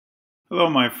Hello,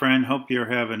 my friend. Hope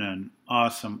you're having an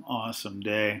awesome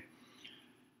day.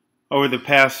 Over the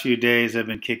past few days, I've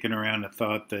been kicking around a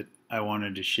thought that I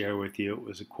wanted to share with you. It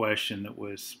was a question that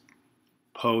was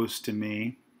posed to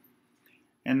me,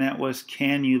 and that was,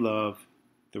 can you love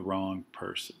the wrong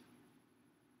person?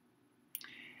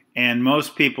 And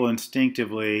most people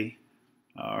instinctively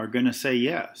are going to say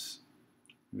yes.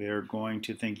 They're going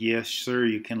to think, yes, sir,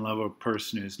 you can love a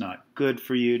person who's not good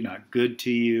for you, not good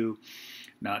to you,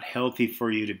 not healthy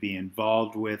for you to be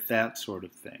involved with, that sort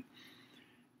of thing.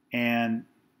 And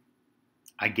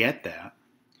I get that,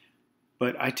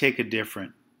 but I take a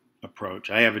different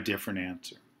approach. I have a different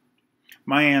answer.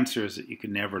 My answer is that you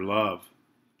can never love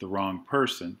the wrong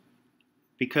person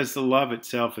because the love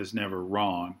itself is never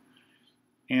wrong,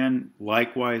 and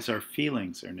likewise our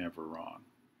feelings are never wrong.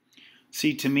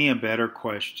 See, to me, a better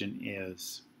question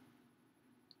is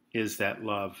that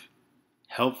love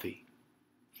healthy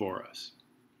for us?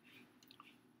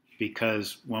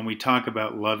 Because when we talk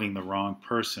about loving the wrong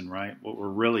person, right, what we're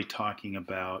really talking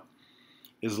about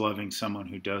is loving someone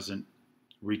who doesn't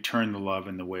return the love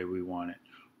in the way we want it,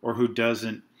 or who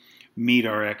doesn't meet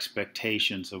our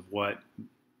expectations of what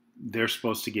they're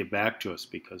supposed to give back to us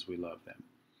because we love them,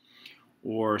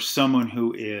 or someone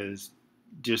who is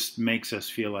just makes us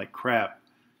feel like crap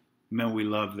when we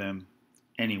love them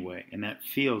anyway, and that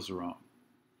feels wrong.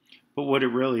 But what it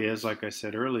really is, like I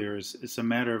said earlier, is it's a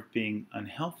matter of being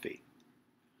unhealthy.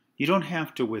 You don't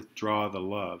have to withdraw the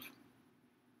love.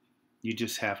 You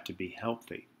just have to be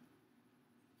healthy.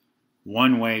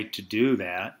 One way to do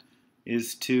that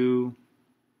is to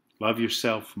love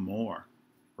yourself more,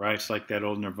 right? It's like that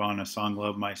old Nirvana song,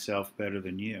 Love Myself Better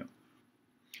Than You.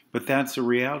 But that's a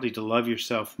reality, to love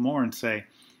yourself more and say,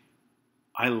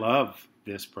 I love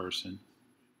this person,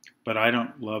 but I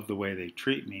don't love the way they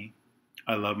treat me.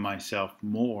 I love myself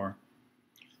more,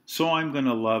 so I'm going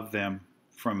to love them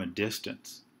from a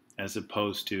distance as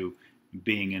opposed to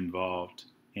being involved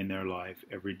in their life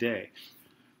every day.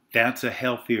 That's a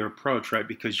healthier approach, right?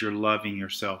 Because you're loving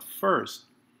yourself first,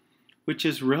 which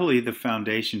is really the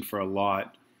foundation for a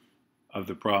lot of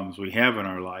the problems we have in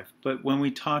our life. But when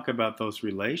we talk about those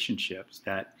relationships,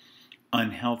 that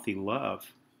unhealthy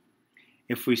love,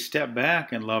 if we step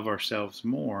back and love ourselves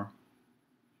more,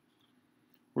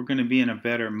 we're going to be in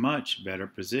a much better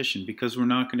position, because we're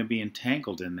not going to be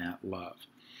entangled in that love.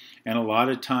 And a lot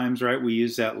of times, right, we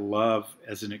use that love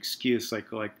as an excuse,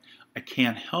 like I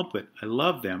can't help it. I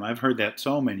love them. I've heard that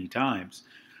so many times,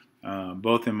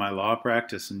 both in my law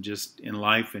practice and just in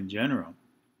life in general.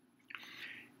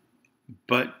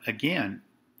 But again,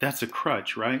 that's a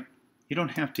crutch, right? You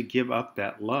don't have to give up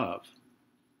that love.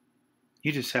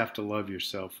 You just have to love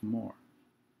yourself more.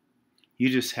 You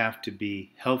just have to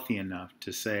be healthy enough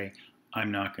to say,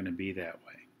 I'm not going to be that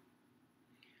way.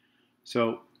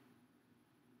 So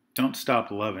don't stop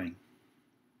loving.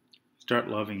 Start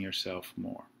loving yourself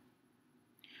more.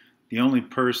 The only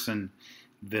person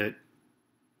that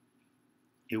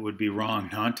it would be wrong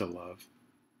not to love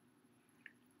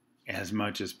as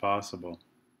much as possible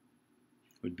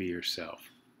would be yourself.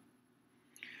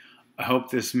 I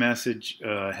hope this message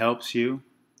helps you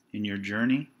in your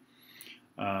journey.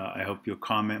 I hope you'll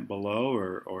comment below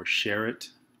or share it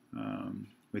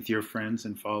with your friends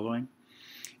and following.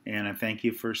 And I thank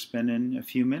you for spending a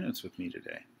few minutes with me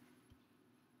today.